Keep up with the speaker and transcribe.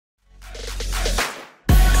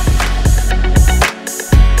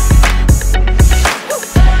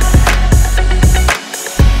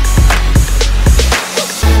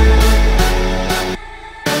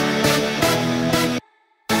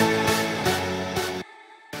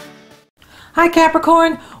Hi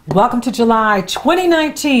Capricorn, welcome to July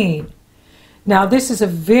 2019. Now this is a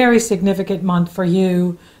very significant month for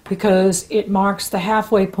you because it marks the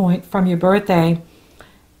halfway point from your birthday.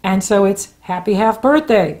 And so it's happy half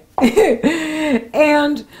birthday.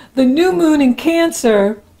 And the new moon in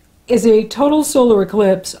Cancer is a total solar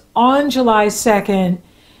eclipse on July 2nd,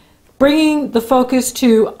 bringing the focus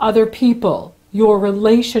to other people, your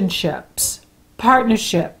relationships,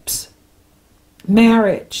 partnerships,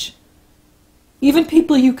 marriage, even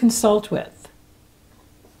people you consult with.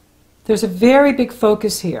 There's a very big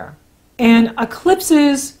focus here. And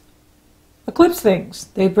eclipses eclipse things.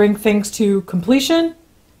 They bring things to completion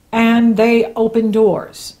and they open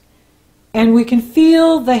doors. And we can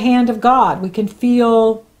feel the hand of God. We can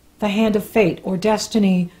feel the hand of fate or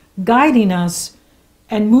destiny guiding us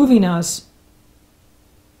and moving us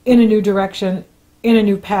in a new direction, in a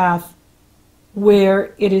new path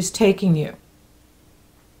where it is taking you.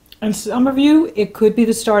 And some of you, it could be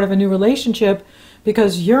the start of a new relationship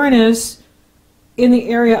because Uranus, in the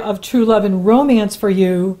area of true love and romance for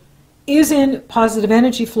you, is in positive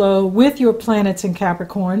energy flow with your planets in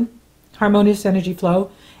Capricorn, harmonious energy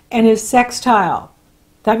flow, and is sextile.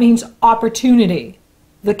 That means opportunity,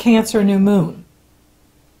 the Cancer new moon.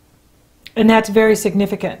 And that's very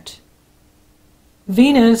significant.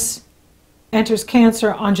 Venus enters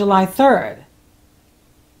Cancer on July 3rd.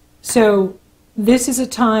 So this is a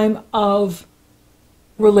time of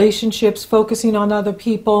relationships, focusing on other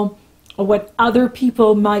people, or what other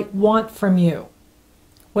people might want from you,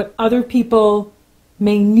 what other people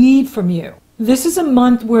may need from you. This is a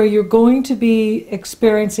month where you're going to be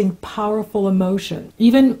experiencing powerful emotion.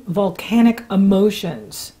 Even volcanic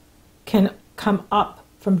emotions can come up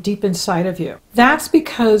from deep inside of you. That's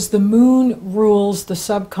because the moon rules the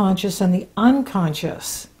subconscious and the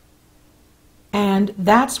unconscious. And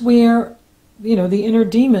that's where the inner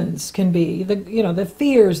demons can be, the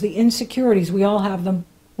fears, the insecurities. We all have them.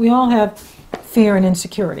 We all have fear and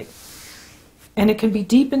insecurity. And it can be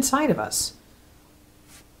deep inside of us.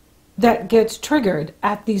 That gets triggered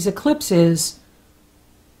at these eclipses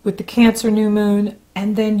with the Cancer new moon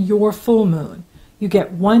and then your full moon. You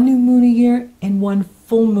get one new moon a year and one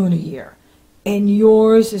full moon a year. And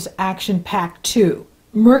yours is action-packed too.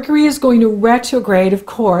 Mercury is going to retrograde, of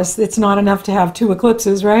course. It's not enough to have two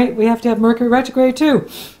eclipses, right? We have to have Mercury retrograde too.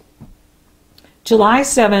 July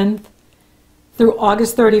 7th through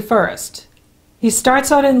August 31st. He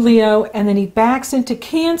starts out in Leo and then he backs into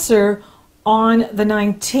Cancer on the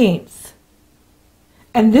 19th.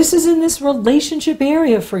 And this is in this relationship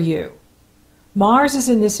area for you. Mars is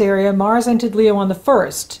in this area. Mars entered Leo on the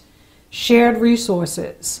 1st. Shared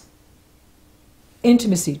resources,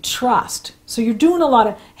 intimacy, trust. So you're doing a lot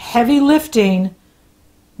of heavy lifting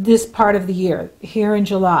this part of the year, here in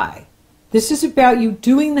July. This is about you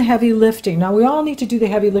doing the heavy lifting. Now, we all need to do the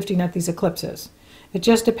heavy lifting at these eclipses. It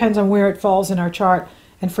just depends on where it falls in our chart.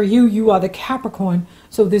 And for you, you are the Capricorn,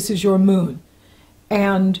 so this is your moon.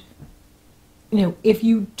 And, if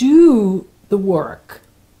you do the work,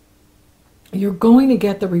 you're going to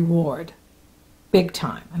get the reward big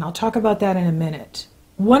time. And I'll talk about that in a minute.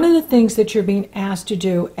 One of the things that you're being asked to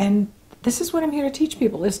do, and this is what I'm here to teach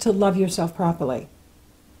people, is to love yourself properly.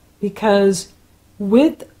 Because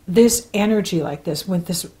with this energy like this, with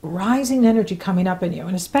this rising energy coming up in you,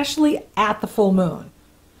 and especially at the full moon,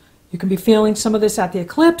 you can be feeling some of this at the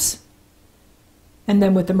eclipse, and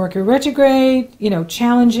then with the Mercury retrograde,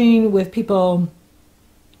 challenging with people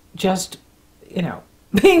just,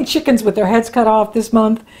 being chickens with their heads cut off this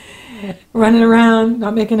month, running around,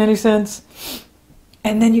 not making any sense.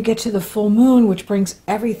 And then you get to the full moon, which brings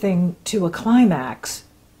everything to a climax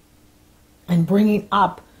and bringing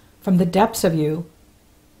up from the depths of you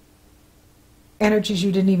energies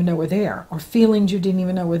you didn't even know were there or feelings you didn't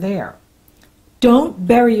even know were there. Don't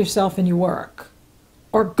bury yourself in your work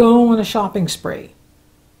or go on a shopping spree.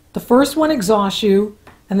 The first one exhausts you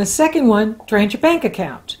and the second one drains your bank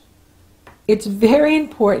account. It's very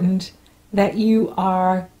important that you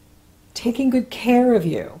are taking good care of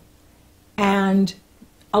you and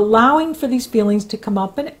allowing for these feelings to come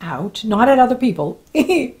up and out, not at other people.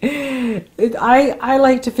 I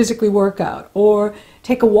like to physically work out or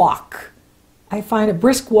take a walk. I find a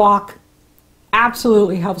brisk walk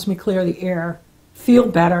absolutely helps me clear the air, feel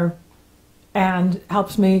better, and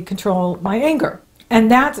helps me control my anger. And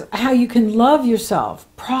that's how you can love yourself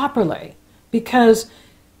properly, because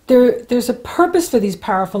there's a purpose for these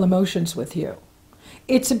powerful emotions with you.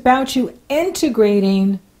 It's about you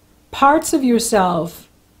integrating parts of yourself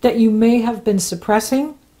that you may have been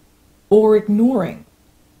suppressing or ignoring.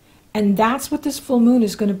 And that's what this full moon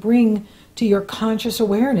is going to bring to your conscious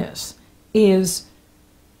awareness, is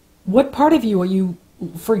What part of you are you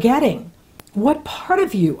forgetting? What part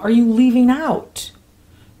of you are you leaving out?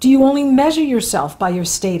 Do you only measure yourself by your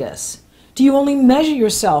status? Do you only measure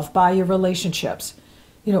yourself by your relationships,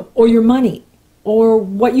 or your money, or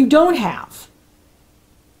what you don't have?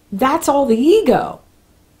 That's all the ego.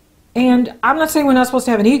 And I'm not saying we're not supposed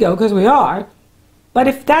to have an ego, because we are. But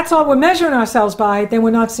if that's all we're measuring ourselves by, then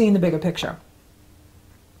we're not seeing the bigger picture.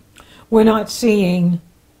 We're not seeing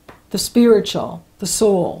the spiritual, the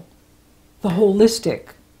soul, the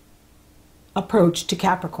holistic approach to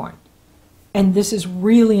Capricorn. And this is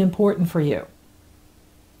really important for you.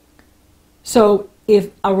 So if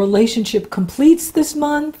a relationship completes this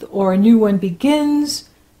month or a new one begins,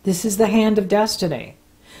 this is the hand of destiny.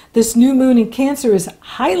 This new moon in Cancer is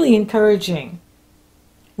highly encouraging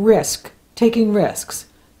risk, taking risks,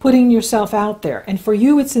 putting yourself out there. And for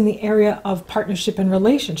you, it's in the area of partnership and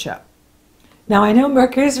relationship. Now, I know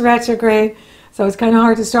Mercury is retrograde, so it's kind of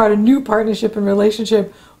hard to start a new partnership and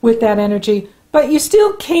relationship with that energy, but you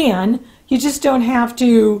still can. You just don't have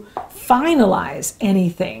to finalize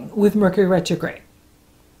anything with Mercury retrograde.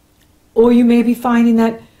 Or you may be finding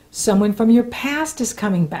that someone from your past is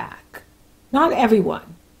coming back. Not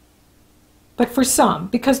everyone, but for some,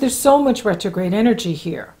 because there's so much retrograde energy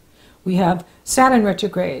here. We have Saturn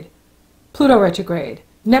retrograde, Pluto retrograde,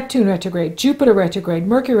 Neptune retrograde, Jupiter retrograde,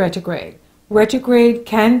 Mercury retrograde. Retrograde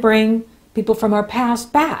can bring people from our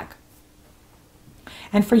past back.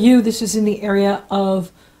 And for you, this is in the area of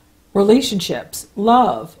relationships,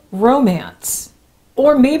 love, romance,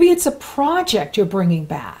 or maybe it's a project you're bringing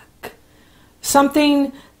back.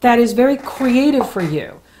 Something that is very creative for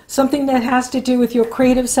you. Something that has to do with your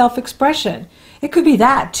creative self-expression. It could be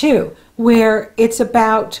that too, where it's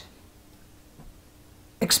about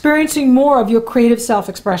experiencing more of your creative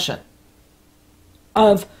self-expression,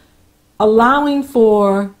 of allowing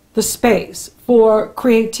for the space for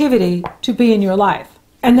creativity to be in your life.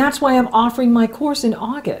 And that's why I'm offering my course in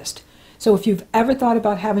August. So if you've ever thought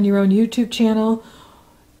about having your own YouTube channel,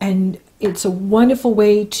 and it's a wonderful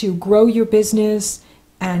way to grow your business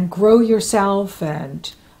and grow yourself,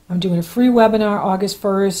 and I'm doing a free webinar August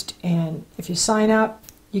 1st, and if you sign up,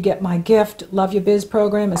 you get my gift, Love Your Biz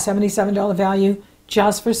program, a $77 value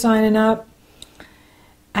just for signing up.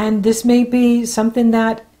 And this may be something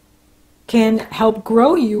that can help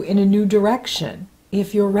grow you in a new direction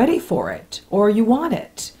if you're ready for it or you want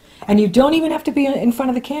it. And you don't even have to be in front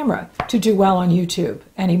of the camera to do well on YouTube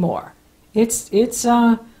anymore. It's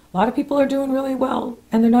a lot of people are doing really well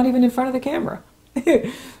and they're not even in front of the camera.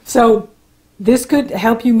 So this could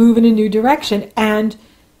help you move in a new direction. And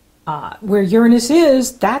where Uranus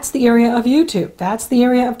is, that's the area of YouTube. That's the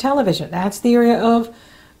area of television. That's the area of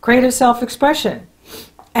creative self-expression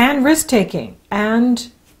and risk-taking and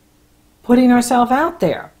putting ourselves out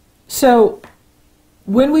there. So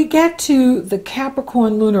when we get to the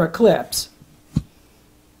Capricorn lunar eclipse,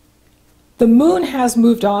 the moon has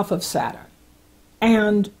moved off of Saturn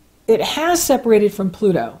and it has separated from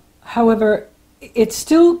Pluto. However, it's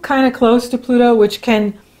still kind of close to Pluto, which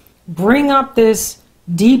can bring up this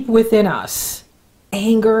deep within us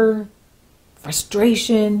anger,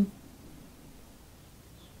 frustration,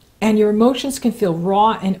 and your emotions can feel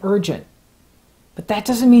raw and urgent. But that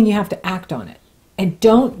doesn't mean you have to act on it. And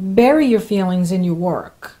don't bury your feelings in your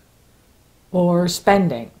work or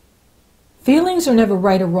spending. Feelings are never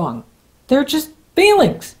right or wrong. They're just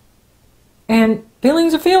feelings. And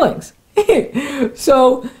feelings are feelings.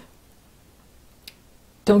 So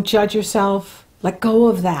don't judge yourself. Let go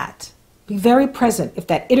of that. Be very present. If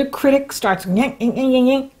that inner critic starts,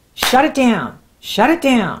 shut it down. Shut it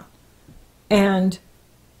down. And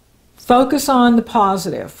focus on the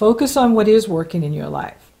positive. Focus on what is working in your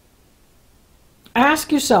life.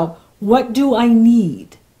 Ask yourself, what do I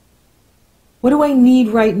need? What do I need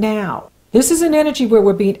right now? This is an energy where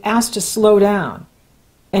we're being asked to slow down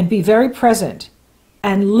and be very present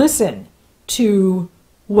and listen to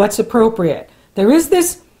what's appropriate. There is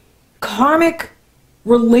this karmic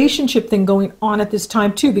relationship thing going on at this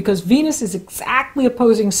time too, because Venus is exactly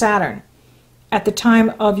opposing Saturn at the time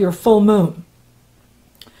of your full moon.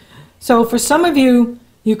 So for some of you,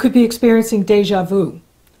 you could be experiencing deja vu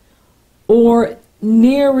or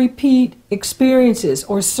near repeat experiences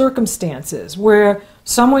or circumstances where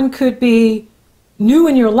someone could be new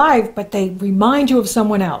in your life, but they remind you of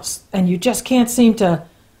someone else and you just can't seem to,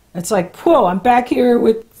 it's like, whoa, I'm back here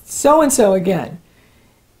with so-and-so again.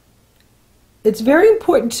 It's very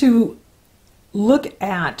important to look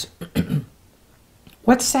at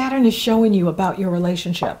what Saturn is showing you about your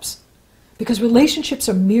relationships, because relationships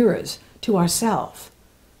are mirrors to ourselves.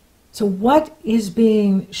 So what is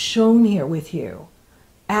being shown here with you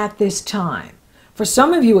at this time? For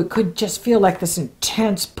some of you, it could just feel like this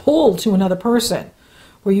intense pull to another person,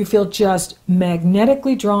 where you feel just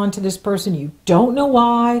magnetically drawn to this person. You don't know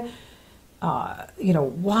why,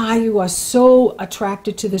 why you are so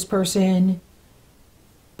attracted to this person,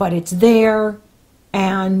 but it's there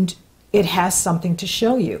and it has something to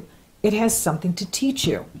show you. It has something to teach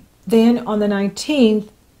you. Then on the 19th,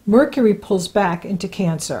 Mercury pulls back into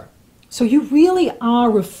Cancer. So you really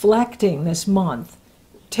are reflecting this month,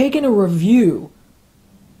 taking a review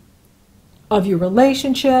of your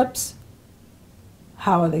relationships.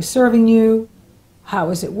 How are they serving you? How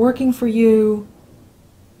is it working for you?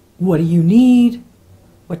 What do you need?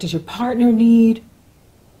 What does your partner need?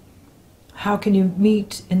 How can you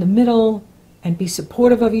meet in the middle and be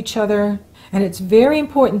supportive of each other? And it's very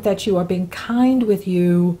important that you are being kind with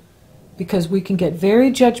you, because we can get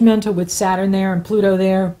very judgmental with Saturn there and Pluto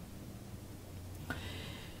there.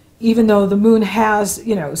 Even though the moon has,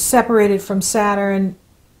 separated from Saturn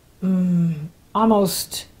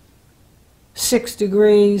almost 6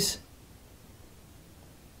 degrees,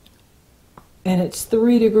 and it's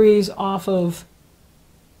 3 degrees off of,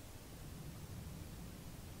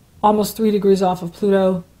 almost 3 degrees off of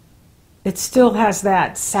Pluto, it still has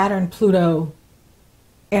that Saturn-Pluto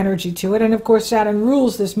energy to it. And of course, Saturn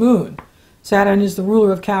rules this moon. Saturn is the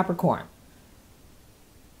ruler of Capricorn.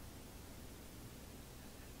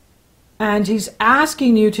 And he's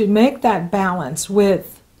asking you to make that balance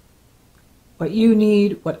with what you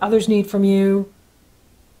need, what others need from you,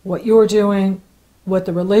 what you're doing, what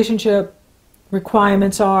the relationship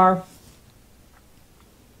requirements are.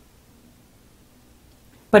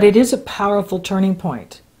 But it is a powerful turning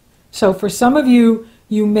point. So for some of you,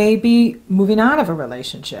 you may be moving out of a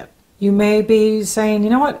relationship. You may be saying,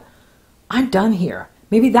 you know what, I'm done here.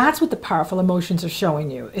 Maybe that's what the powerful emotions are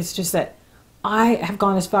showing you. It's just that I have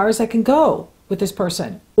gone as far as I can go with this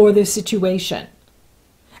person or this situation.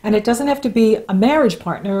 And it doesn't have to be a marriage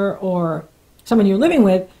partner or someone you're living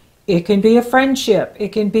with. It can be a friendship. It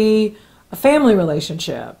can be a family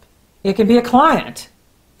relationship. It can be a client.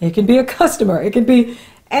 It can be a customer. It can be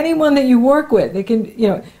anyone that you work with. It can,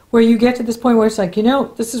 where you get to this point where it's like,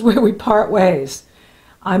 this is where we part ways.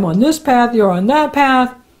 I'm on this path, you're on that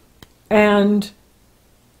path, and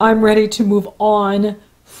I'm ready to move on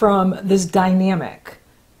from this dynamic.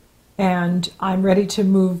 And I'm ready to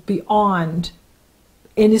move beyond.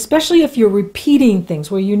 And especially if you're repeating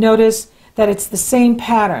things, where you notice that it's the same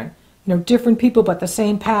pattern, different people, but the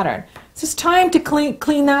same pattern. So it's time to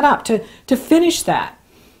clean that up, to finish that.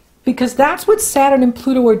 Because that's what Saturn and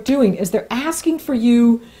Pluto are doing, is they're asking for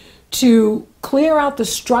you to clear out the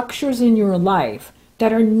structures in your life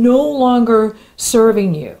that are no longer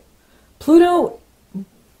serving you. Pluto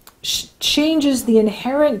changes the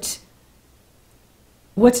inherent,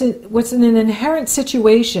 what's in an inherent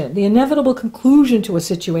situation, the inevitable conclusion to a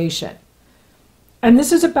situation. And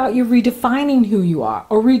this is about you redefining who you are,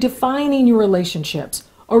 or redefining your relationships,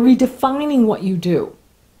 or redefining what you do.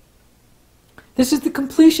 This is the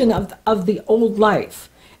completion of the old life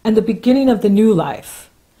and the beginning of the new life.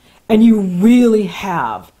 And you really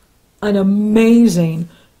have an amazing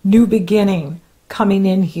new beginning coming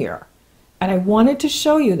in here. And I wanted to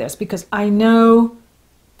show you this because I know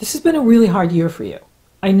this has been a really hard year for you.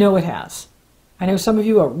 I know it has. I know some of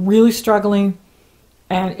you are really struggling,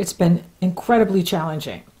 and it's been incredibly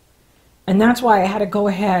challenging. And that's why I had to go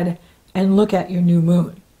ahead and look at your new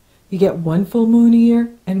moon. You get one full moon a year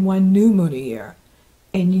and one new moon a year.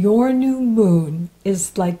 And your new moon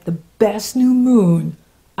is like the best new moon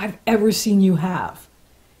I've ever seen you have.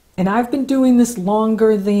 And I've been doing this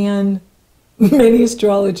longer than many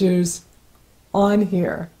astrologers on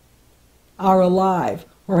here are alive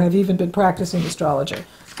or have even been practicing astrology.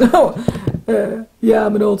 So, yeah,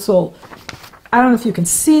 I'm an old soul. I don't know if you can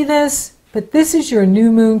see this, but this is your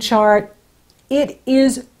new moon chart. It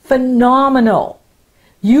is phenomenal.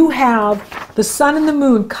 You have the sun and the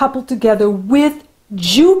moon coupled together with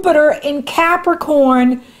Jupiter in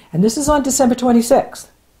Capricorn, and this is on December 26th.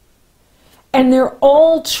 And they're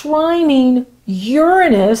all trining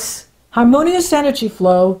Uranus, harmonious energy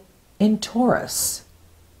flow, in Taurus.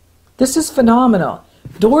 This is phenomenal.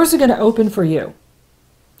 Doors are going to open for you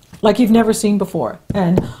like you've never seen before.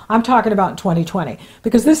 And I'm talking about in 2020,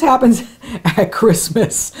 because this happens at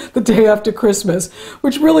Christmas, the day after Christmas,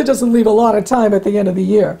 which really doesn't leave a lot of time at the end of the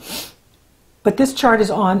year. But this chart is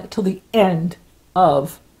on till the end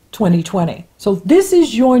of 2020. So this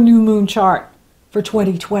is your new moon chart for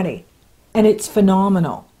 2020, and it's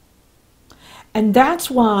phenomenal. And that's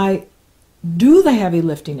why do the heavy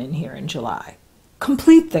lifting in here in July.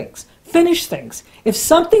 Complete things. Finish things. If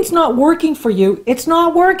something's not working for you, it's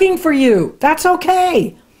not working for you. That's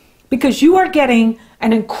okay. because you are getting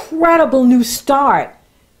an incredible new start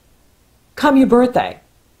come your birthday.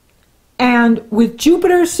 And with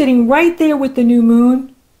Jupiter sitting right there with the new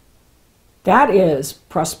moon, that is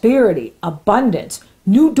prosperity, abundance,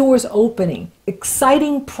 new doors opening,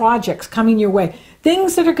 exciting projects coming your way,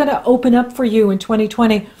 things that are going to open up for you in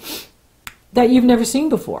 2020 that you've never seen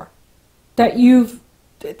before, that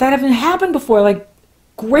haven't happened before, like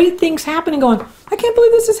great things happening, going, I can't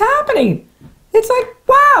believe this is happening. It's like,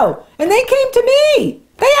 wow. And they came to me.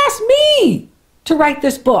 They asked me to write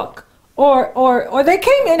this book, or they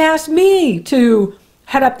came and asked me to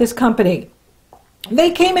head up this company.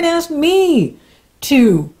 They came and asked me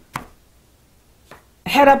to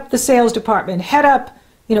head up the sales department, head up,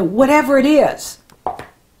 whatever it is.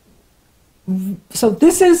 So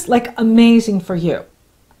this is like amazing for you.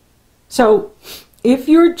 So if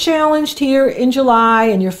you're challenged here in July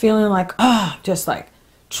and you're feeling like, just like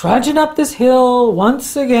trudging up this hill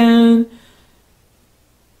once again,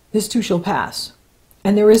 this too shall pass.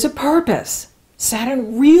 And there is a purpose.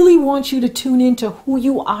 Saturn really wants you to tune into who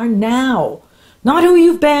you are now. Not who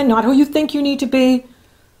you've been, not who you think you need to be,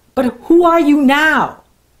 but who are you now?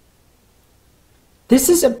 This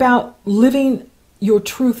is about living your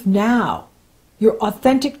truth now, your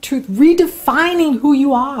authentic truth, redefining who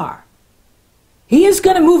you are. He is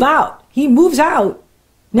going to move out. He moves out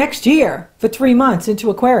next year for 3 months into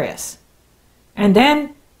Aquarius. And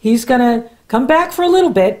then he's going to come back for a little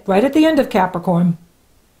bit right at the end of Capricorn.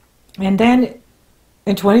 And then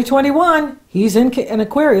in 2021, he's in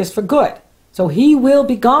Aquarius for good. So he will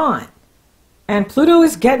be gone. And Pluto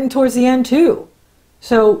is getting towards the end too.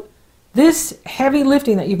 So this heavy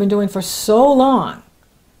lifting that you've been doing for so long,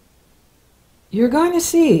 you're going to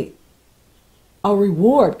see a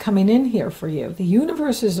reward coming in here for you. The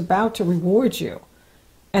universe is about to reward you.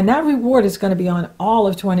 And that reward is going to be on all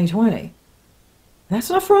of 2020. That's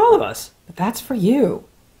not for all of us, but that's for you.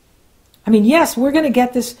 I mean, yes, we're going to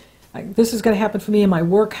get this. This is going to happen for me in my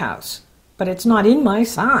work house, but it's not in my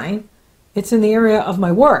sign. It's in the area of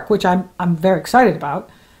my work, which I'm very excited about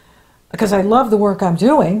because I love the work I'm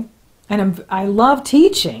doing and I love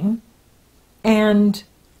teaching. And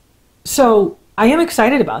so I am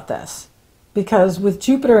excited about this because with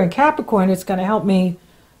Jupiter and Capricorn, it's going to help me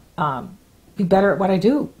be better at what I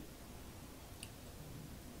do.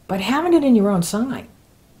 But having it in your own sign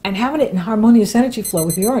and having it in harmonious energy flow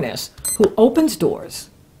with Uranus, who opens doors,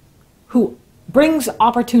 who brings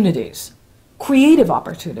opportunities, creative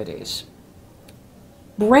opportunities,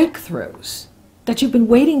 breakthroughs that you've been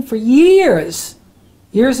waiting for years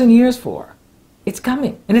and years for. It's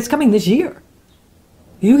coming, and it's coming this year.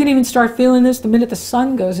 You can even start feeling this the minute the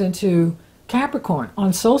sun goes into Capricorn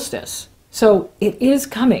on solstice. So it is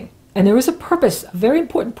coming, and there is a purpose, a very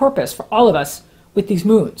important purpose for all of us with these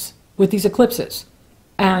moons, with these eclipses.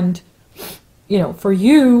 And for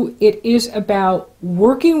you, it is about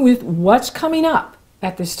working with what's coming up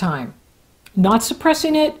at this time. Not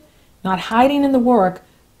suppressing it, not hiding in the work,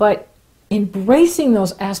 but embracing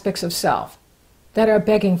those aspects of self that are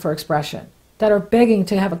begging for expression, that are begging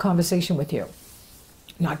to have a conversation with you.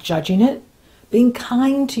 Not judging it, being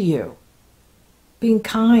kind to you, being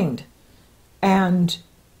kind, and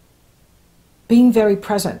being very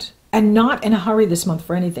present, and not in a hurry this month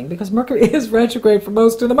for anything, because Mercury is retrograde for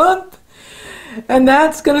most of the month. And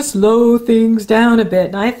that's going to slow things down a bit.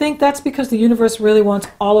 And I think that's because the universe really wants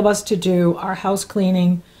all of us to do our house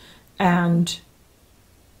cleaning and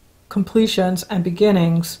completions and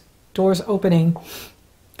beginnings, doors opening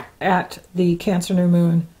at the Cancer new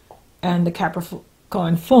moon and the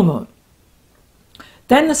Capricorn full moon.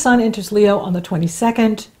 Then the sun enters Leo on the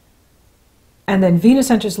 22nd, and then Venus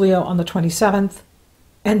enters Leo on the 27th,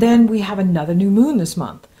 and then we have another new moon this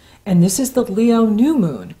month. And this is the Leo new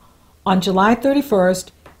moon. On July 31st,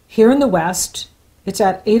 here in the West, it's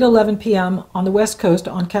at 8:11 p.m. on the West Coast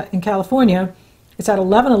in California. It's at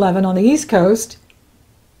 11:11 on the East Coast.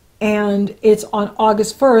 And it's on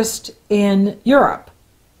August 1st in Europe.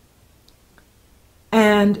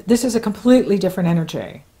 And this is a completely different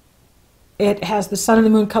energy. It has the sun and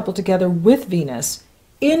the moon coupled together with Venus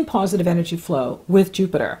in positive energy flow with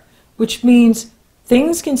Jupiter, which means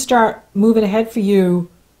things can start moving ahead for you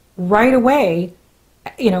right away,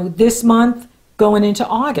 this month going into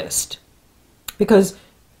August, because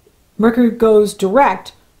Mercury goes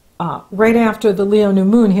direct right after the Leo new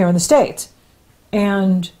moon here in the States.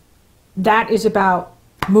 And that is about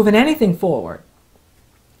moving anything forward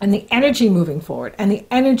and the energy moving forward and the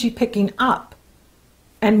energy picking up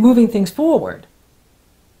and moving things forward.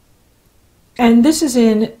 And this is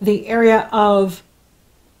in the area of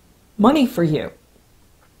money for you.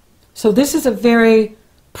 So this is a very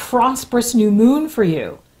prosperous new moon for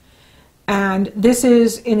you. And this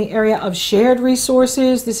is in the area of shared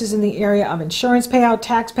resources. This is in the area of insurance payout,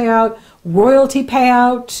 tax payout, royalty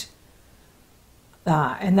payout.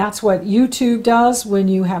 And that's what YouTube does when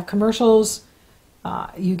you have commercials.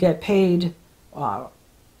 You get paid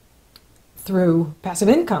through passive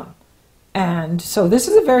income. And so this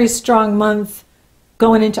is a very strong month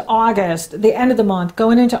going into August, the end of the month,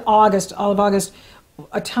 going into August, all of August,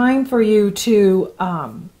 a time for you to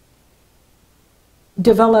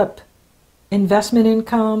develop investment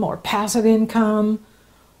income or passive income,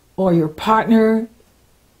 or your partner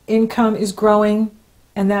income is growing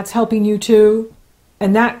and that's helping you too.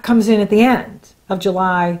 And that comes in at the end of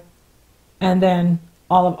July and then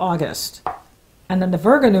all of August. And then the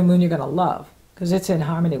Virgo new moon you're going to love because it's in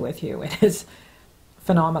harmony with you. It is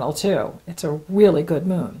phenomenal too. It's a really good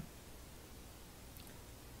moon.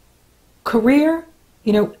 Career,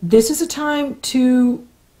 you know, this is a time to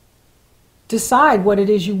decide what it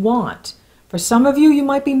is you want. For some of you, you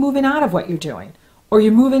might be moving out of what you're doing, or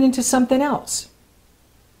you're moving into something else.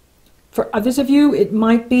 For others of you, it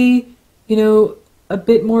might be, you know, a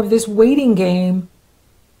bit more of this waiting game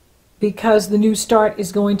because the new start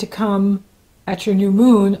is going to come at your new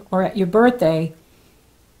moon or at your birthday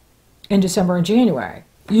in December and January.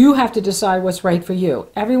 You have to decide what's right for you.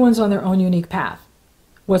 Everyone's on their own unique path.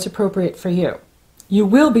 What's appropriate for you. You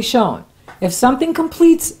will be shown. If something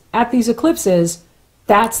completes at these eclipses,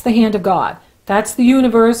 that's the hand of God. That's the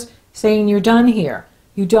universe saying you're done here.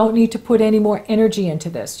 You don't need to put any more energy into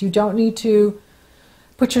this. You don't need to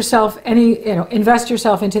put yourself invest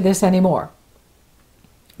yourself into this anymore.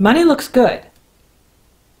 Money looks good.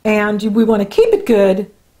 And we want to keep it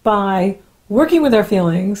good by working with our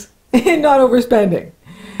feelings and not overspending.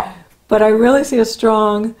 But I really see a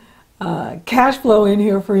strong cash flow in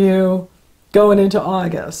here for you going into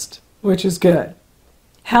August, which is good.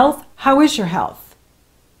 Health, how is your health?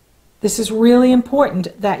 This is really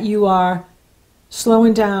important that you are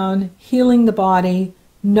slowing down, healing the body,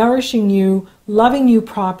 nourishing you, loving you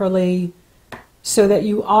properly so that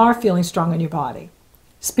you are feeling strong in your body.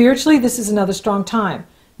 Spiritually, this is another strong time.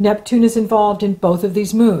 Neptune is involved in both of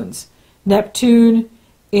these moons. Neptune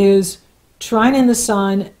is trining the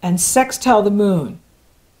sun and sextile the moon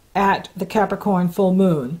at the Capricorn full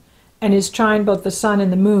moon, and is trine both the sun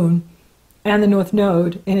and the moon and the North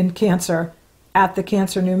Node in Cancer at the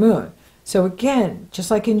Cancer new moon. So again, just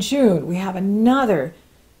like in June, we have another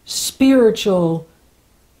spiritual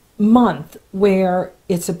month where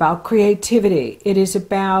it's about creativity. It is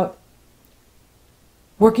about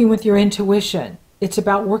working with your intuition. It's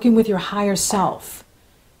about working with your higher self,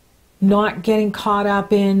 not getting caught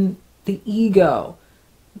up in the ego.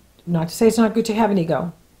 Not to say it's not good to have an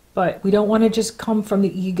ego, but we don't want to just come from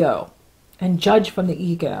the ego and judge from the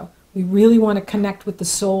ego. We really want to connect with the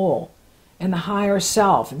soul and the higher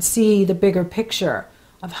self and see the bigger picture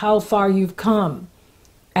of how far you've come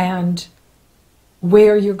and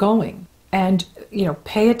where you're going. And, you know,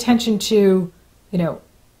 pay attention to, you know,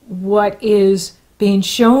 what is being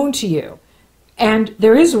shown to you. And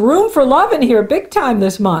there is room for love in here big time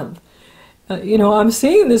this month. You know, I'm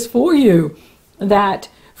seeing this for you, that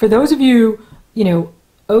for those of you, you know,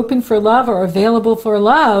 open for love or available for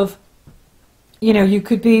love, you know, you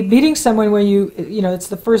could be meeting someone where you know, it's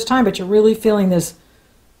the first time, but you're really feeling this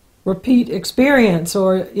repeat experience,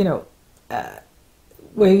 or, you know,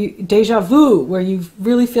 where deja vu, where you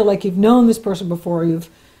really feel like you've known this person before.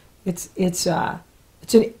 It's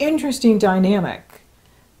an interesting dynamic.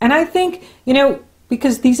 And I think, you know,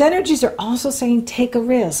 because these energies are also saying take a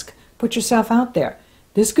risk, put yourself out there.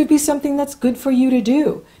 This could be something that's good for you to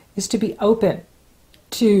do, is to be open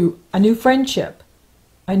to a new friendship,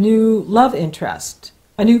 a new love interest,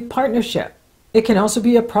 a new partnership. It can also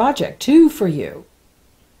be a project too for you,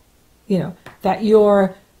 you know, that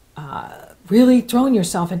you're really throwing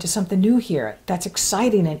yourself into something new here that's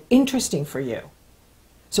exciting and interesting for you.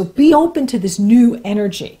 So be open to this new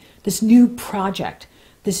energy, this new project,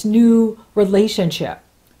 this new relationship.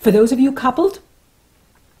 For those of you coupled,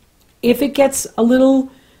 if it gets a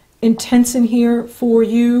little intense in here for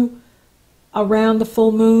you around the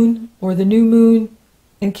full moon or the new moon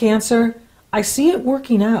in Cancer, I see it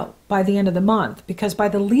working out by the end of the month, because by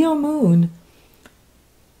the Leo moon,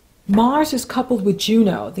 Mars is coupled with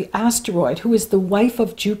Juno, the asteroid, who is the wife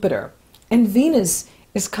of Jupiter, and Venus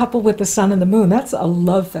is coupled with the sun and the moon. That's a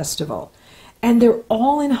love festival. And they're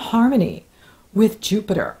all in harmony with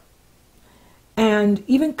Jupiter. And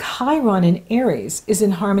even Chiron in Aries is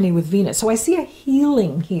in harmony with Venus. So I see a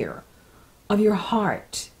healing here of your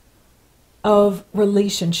heart, of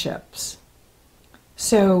relationships.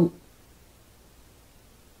 So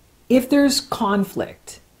if there's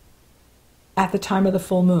conflict at the time of the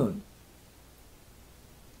full moon,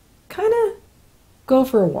 go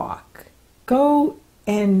for a walk. Go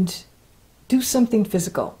and do something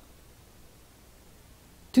physical.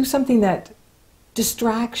 Do something that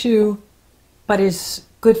distracts you, but is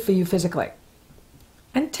good for you physically.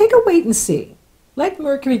 And take a wait and see. Let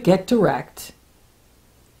Mercury get direct.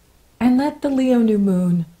 And let the Leo new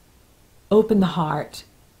moon open the heart.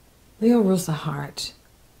 Leo rules the heart.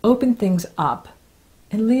 Open things up.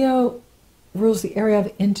 And Leo rules the area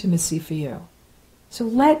of intimacy for you. So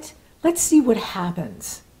let's see what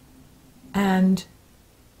happens. And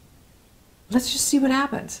let's just see what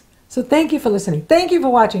happens. So thank you for listening. Thank you for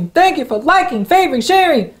watching. Thank you for liking, favoring,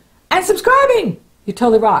 sharing, and subscribing. You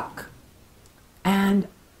totally rock. And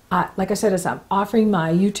like I said, as I'm offering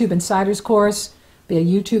my YouTube Insiders course, be a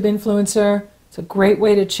YouTube influencer. It's a great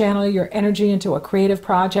way to channel your energy into a creative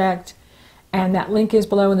project. And that link is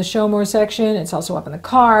below in the Show More section. It's also up in the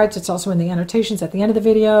cards. It's also in the annotations at the end of the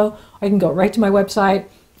video. Or you can go right to my website,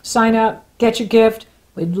 sign up, get your gift.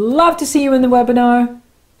 We'd love to see you in the webinar.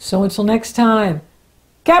 So until next time,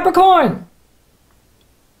 Capricorn,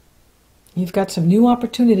 you've got some new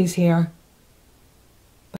opportunities here.